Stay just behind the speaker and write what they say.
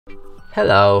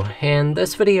Hello, in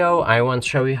this video I want to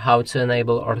show you how to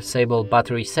enable or disable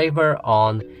battery saver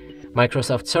on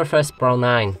Microsoft Surface Pro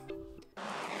 9.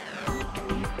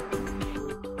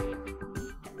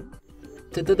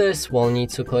 To do this, we'll need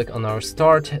to click on our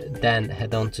Start, then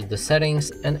head on to the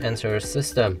settings and enter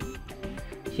System.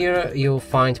 Here you'll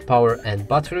find Power and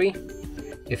Battery.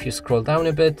 If you scroll down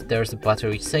a bit, there's a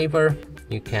battery saver.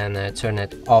 You can turn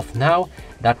it off now.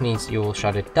 That means you will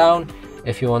shut it down.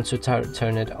 If you want to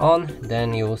turn it on,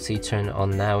 then you will see turn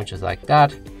on now, just like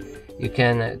that. You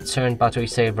can turn battery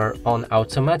saver on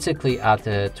automatically at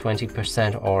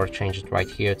 20% or change it right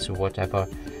here to whatever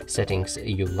settings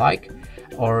you like,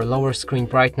 or lower screen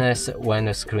brightness when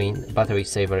the battery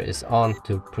saver is on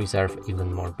to preserve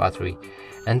even more battery.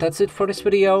 And that's it for this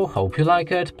video. Hope you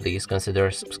like it. Please consider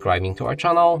subscribing to our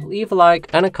channel, leave a like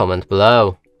and a comment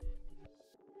below.